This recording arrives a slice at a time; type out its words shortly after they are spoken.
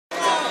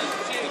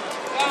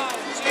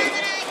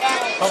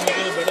Hi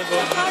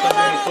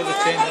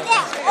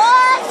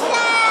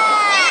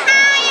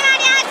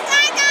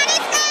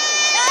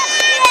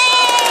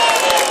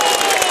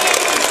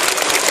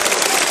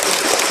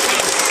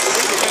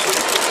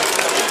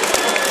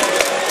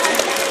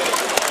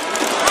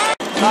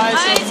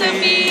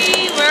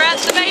Sophie, we're at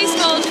the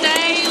baseball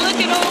today.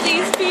 Look at all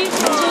these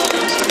people.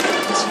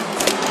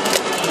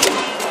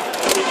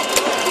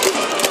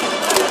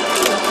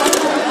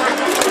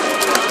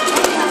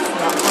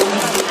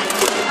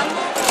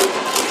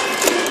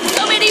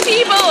 So many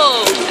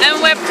people, and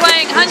we're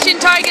playing. Hanshin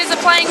Tigers are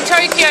playing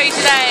Tokyo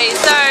today.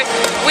 So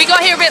we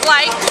got here a bit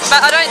late,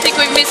 but I don't think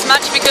we've missed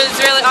much because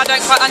really I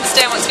don't quite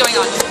understand what's going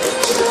on.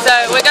 So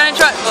we're going to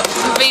try. Well,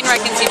 Veen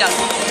reckons he does.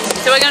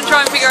 So we're going to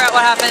try and figure out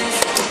what happens.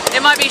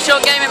 It might be a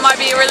short game, it might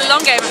be a really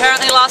long game.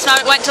 Apparently last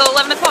night it went till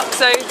 11 o'clock,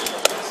 so...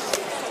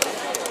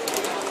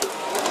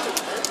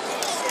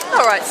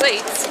 Alright,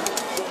 sweets.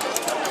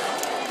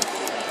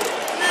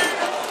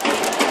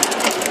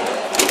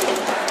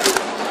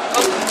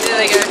 Oh, there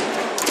they go.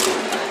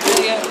 There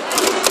they go.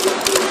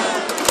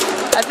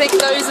 I think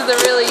those are the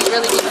really,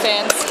 really big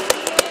fans.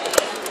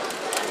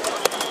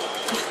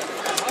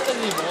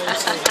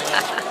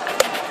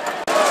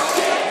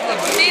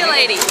 See you,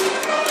 lady.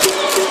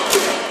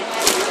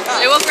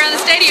 They walk around the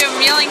stadium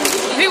yelling,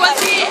 "Who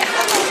wants here?"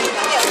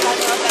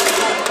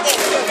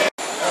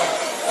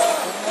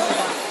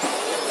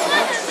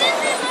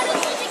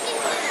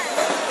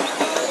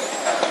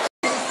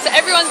 So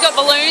everyone's got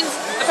balloons.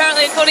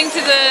 Apparently, according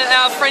to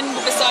our friend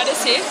beside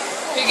us here,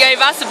 who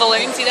gave us a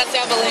balloon. See, that's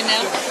our balloon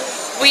now.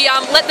 We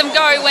let them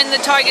go when the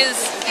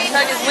Tigers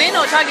win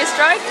or Tigers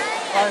strike.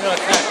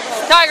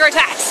 Tiger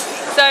attacks.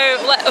 So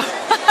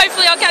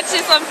hopefully I'll catch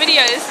this on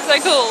video. This is so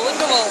cool. Look at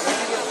them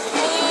all.